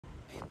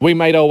We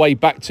made our way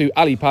back to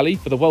Ali Pali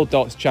for the World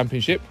Darts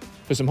Championship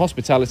for some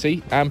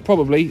hospitality and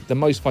probably the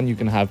most fun you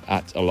can have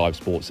at a live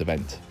sports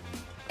event.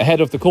 Ahead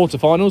of the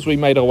quarterfinals, we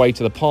made our way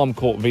to the Palm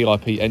Court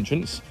VIP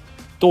entrance.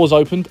 Doors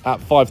opened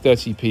at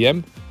 5:30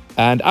 p.m.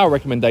 and our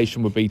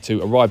recommendation would be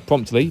to arrive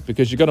promptly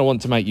because you're going to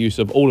want to make use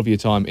of all of your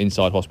time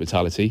inside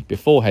hospitality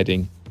before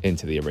heading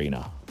into the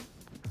arena.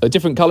 A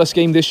different colour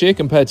scheme this year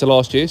compared to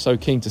last year, so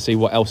keen to see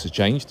what else has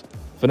changed.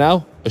 For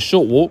now, a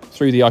short walk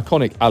through the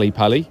iconic Ali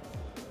Pali.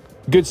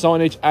 Good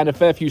signage and a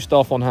fair few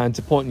staff on hand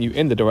to point you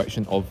in the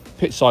direction of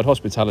Pitchside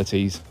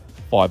Hospitality's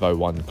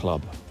 501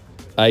 Club.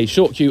 A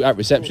short queue at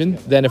reception,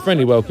 then a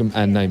friendly welcome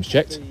and names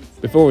checked,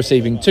 before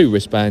receiving 2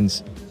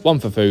 wristbands, 1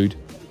 for food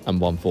and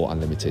 1 for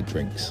unlimited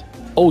drinks.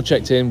 All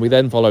checked in, we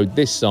then followed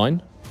this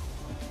sign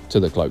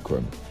to the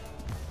cloakroom.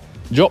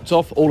 Dropped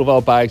off all of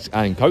our bags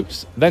and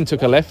coats, then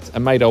took a left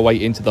and made our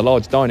way into the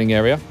large dining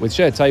area with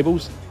shared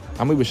tables,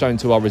 and we were shown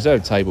to our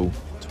reserved table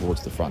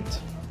towards the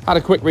front. Had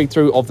a quick read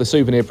through of the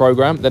souvenir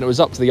programme, then it was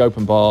up to the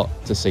open bar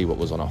to see what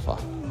was on offer.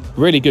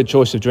 Really good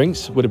choice of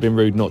drinks, would have been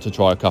rude not to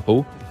try a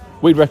couple.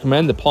 We'd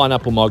recommend the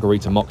pineapple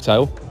margarita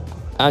mocktail,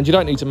 and you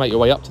don't need to make your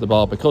way up to the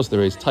bar because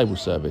there is table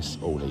service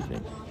all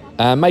evening.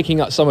 And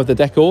making up some of the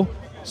decor,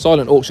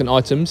 silent auction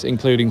items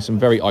including some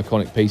very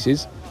iconic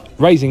pieces,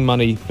 raising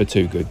money for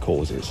 2 good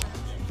causes.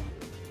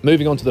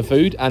 Moving on to the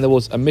food, and there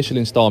was a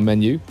Michelin star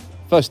menu.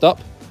 First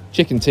up,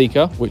 chicken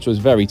tikka, which was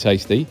very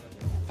tasty,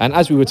 and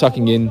as we were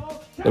tucking in,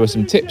 there were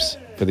some tips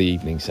for the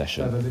evening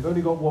session. They've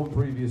only got 1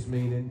 previous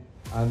meaning,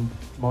 and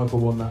Michael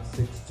won that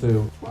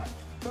 6-2.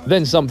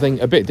 Then something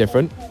a bit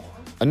different,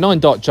 a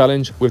 9-dart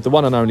challenge with the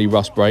one and only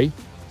Russ Bray.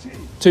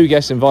 2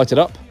 guests invited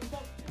up,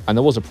 and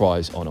there was a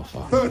prize on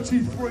offer.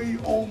 33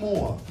 or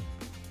more.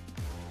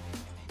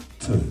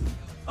 2.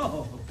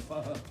 Oh,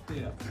 fuck,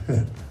 dear.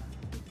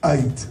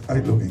 8.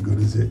 Ain't looking good,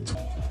 is it?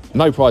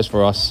 No prize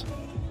for us,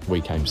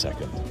 we came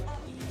second.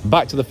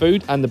 Back to the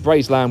food, and the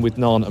braised lamb with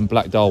naan and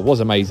black dal was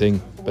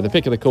amazing, but the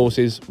pick of the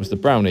courses was the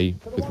brownie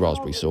with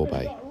raspberry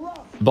sorbet.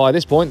 By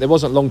this point, there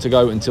wasn't long to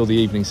go until the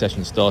evening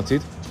session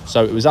started,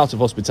 so it was out of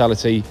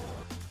hospitality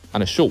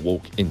and a short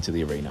walk into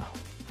the arena.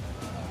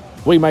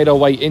 We made our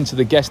way into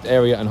the guest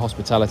area and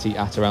hospitality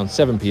at around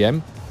 7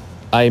 p.m.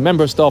 A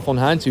member of staff on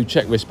hand to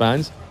check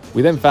wristbands.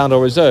 We then found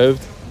our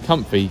reserved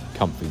comfy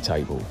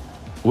table,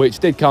 which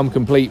did come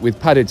complete with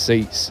padded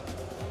seats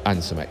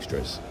and some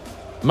extras.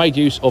 Made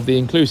use of the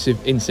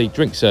inclusive in-seat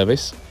drink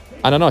service,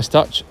 and a nice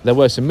touch, there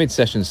were some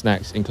mid-session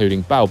snacks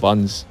including bao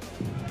buns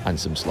and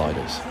some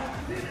sliders,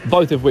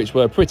 both of which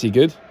were pretty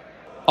good.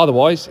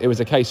 Otherwise, it was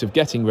a case of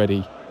getting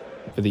ready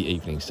for the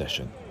evening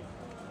session.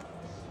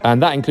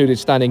 And that included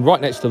standing right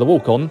next to the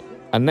walk-on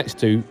and next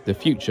to the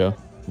future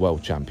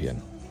world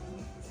champion.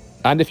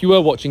 And if you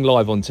were watching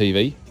live on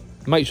TV,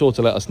 make sure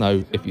to let us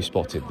know if you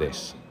spotted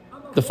this.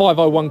 The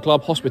 501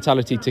 Club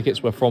hospitality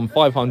tickets were from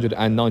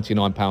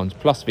 £599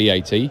 plus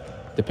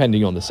VAT,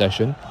 depending on the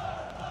session.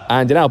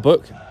 And in our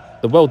book,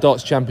 the World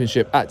Darts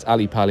Championship at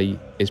Ali Pali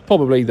is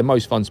probably the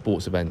most fun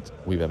sports event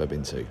we've ever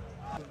been to.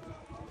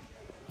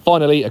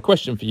 Finally, a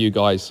question for you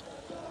guys.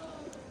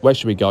 Where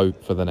should we go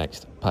for the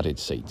next padded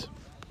seat?